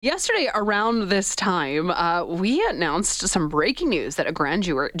Yesterday, around this time, we announced some breaking news that a grand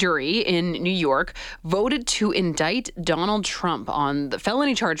jury in New York voted to indict Donald Trump on the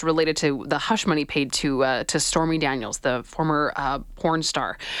felony charge related to the hush money paid to Stormy Daniels, the former porn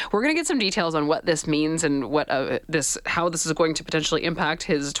star. We're going to get some details on what this means and what how this is going to potentially impact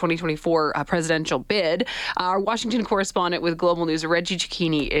his 2024 presidential bid. Our Washington correspondent with Global News, Reggie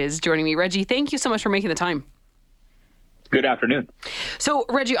Cecchini, is joining me. Reggie, thank you so much for making the time. Good afternoon. So,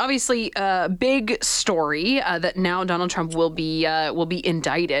 Reggie, obviously, a big story that now Donald Trump will be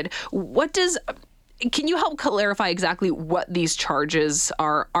indicted. Can you help clarify exactly what these charges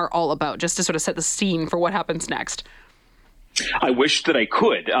are all about, just to sort of set the scene for what happens next? I wish that I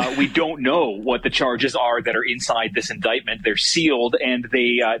could. We don't know what the charges are that are inside this indictment. They're sealed, and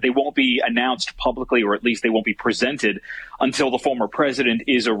they won't be announced publicly, or at least they won't be presented until the former president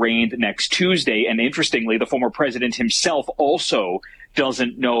is arraigned next Tuesday. And interestingly, the former president himself also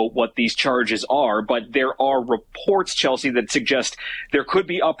doesn't know what these charges are, but there are reports, Chelsea, that suggest there could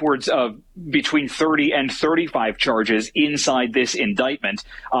be upwards of between 30 and 35 charges inside this indictment,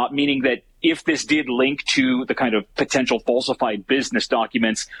 meaning that if this did link to the kind of potential falsified business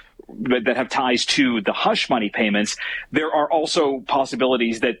documents that have ties to the hush money payments, there are also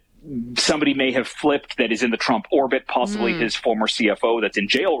possibilities that somebody may have flipped that is in the Trump orbit, possibly his former CFO that's in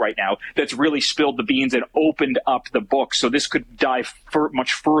jail right now, that's really spilled the beans and opened up the book. So this could dive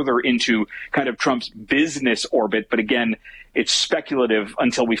much further into kind of Trump's business orbit. But again, it's speculative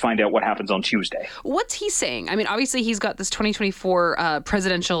until we find out what happens on Tuesday. What's he saying? I mean, obviously, he's got this 2024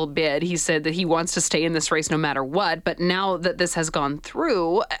 presidential bid. He said that he wants to stay in this race no matter what. But now that this has gone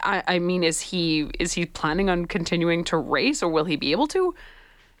through, I mean, is he planning on continuing to race, or will he be able to?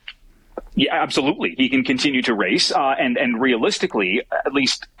 Yeah, absolutely. He can continue to race. And realistically, at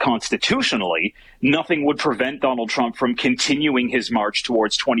least constitutionally, nothing would prevent Donald Trump from continuing his march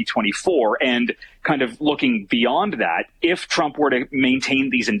towards 2024. And kind of looking beyond that, if Trump were to maintain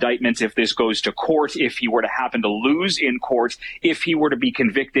these indictments, if this goes to court, if he were to happen to lose in court, if he were to be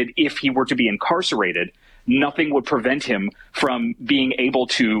convicted, if he were to be incarcerated, nothing would prevent him from being able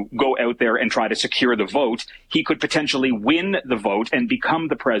to go out there and try to secure the vote. He could potentially win the vote and become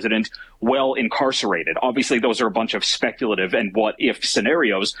the president while incarcerated. Obviously, those are a bunch of speculative and what-if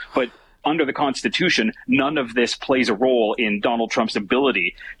scenarios, but under the Constitution, none of this plays a role in Donald Trump's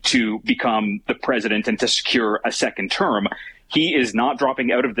ability to become the president and to secure a second term. He is not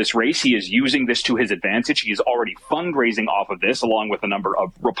dropping out of this race. He is using this to his advantage. He is already fundraising off of this, along with a number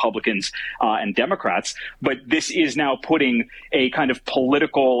of Republicans and Democrats. But this is now putting a kind of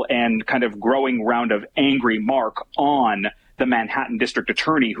political and kind of growing round of angry mark on the Manhattan district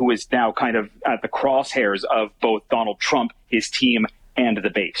attorney, who is now kind of at the crosshairs of both Donald Trump, his team, and the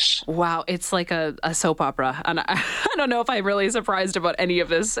base. Wow, it's like a soap opera. And I don't know if I'm really surprised about any of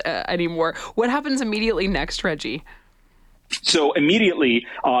this anymore. What happens immediately next, Reggie? So immediately,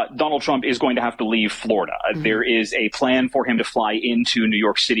 Donald Trump is going to have to leave Florida. There is a plan for him to fly into New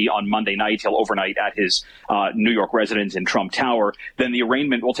York City on Monday night. He'll overnight at his New York residence in Trump Tower. Then the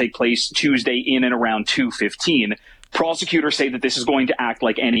arraignment will take place Tuesday in and around 2:15. Prosecutors say that this is going to act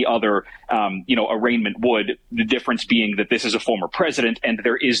like any other, arraignment would. The difference being that this is a former president and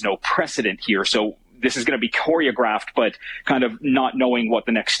there is no precedent here. So this is going to be choreographed, but kind of not knowing what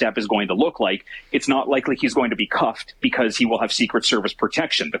the next step is going to look like. It's not likely he's going to be cuffed because he will have Secret Service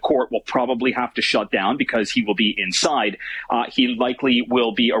protection. The court will probably have to shut down because he will be inside. He likely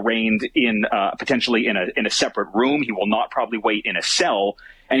will be arraigned in potentially in a separate room. He will not probably wait in a cell,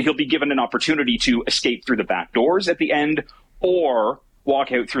 and he'll be given an opportunity to escape through the back doors at the end, or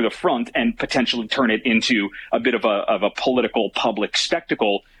walk out through the front and potentially turn it into a bit of a political public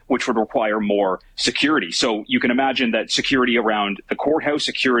spectacle, which would require more security. So you can imagine that security around the courthouse,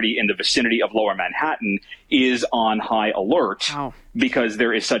 security in the vicinity of Lower Manhattan is on high alert. Wow. Because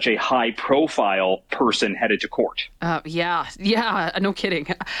there is such a high-profile person headed to court. Yeah, no kidding.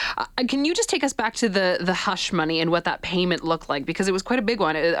 Can you just take us back to the hush money and what that payment looked like? Because it was quite a big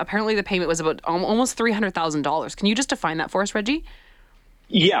one. Apparently the payment was about almost $300,000. Can you just define that for us, Reggie?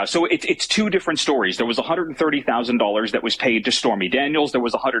 Yeah, so it's two different stories. There was $130,000 that was paid to Stormy Daniels. There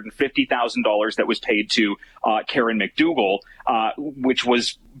was $150,000 that was paid to Karen McDougal, which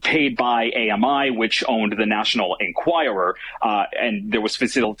was paid by AMI, which owned the National Enquirer, and there was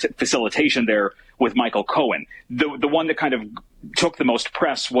facilitation there with Michael Cohen. The one that kind of took the most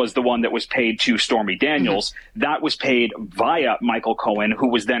press was the one that was paid to Stormy Daniels. That was paid via Michael Cohen, who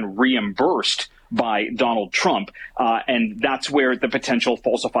was then reimbursed by Donald Trump. And that's where the potential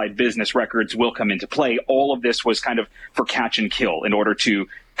falsified business records will come into play. All of this was kind of for catch and kill in order to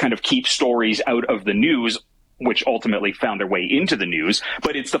kind of keep stories out of the news, which ultimately found their way into the news.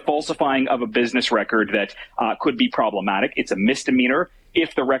 But it's the falsifying of a business record that could be problematic. It's a misdemeanor.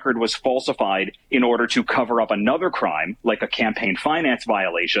 If the record was falsified in order to cover up another crime, like a campaign finance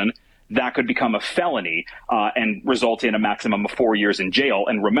violation, that could become a felony and result in a maximum of 4 years in jail.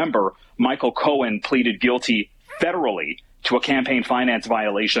 And remember, Michael Cohen pleaded guilty federally to a campaign finance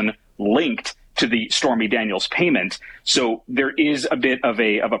violation linked to the Stormy Daniels payment. So there is a bit of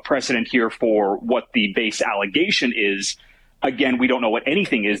a precedent here for what the base allegation is. Again, we don't know what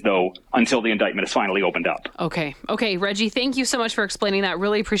anything is, though, until the indictment is finally opened up. Okay, Reggie, thank you so much for explaining that.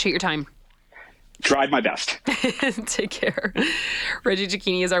 Really appreciate your time. Tried my best. Take care. Reggie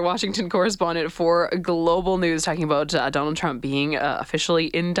Cecchini is our Washington correspondent for Global News, talking about Donald Trump being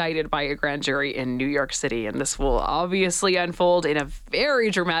officially indicted by a grand jury in New York City. And this will obviously unfold in a very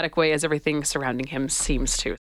dramatic way, as everything surrounding him seems to.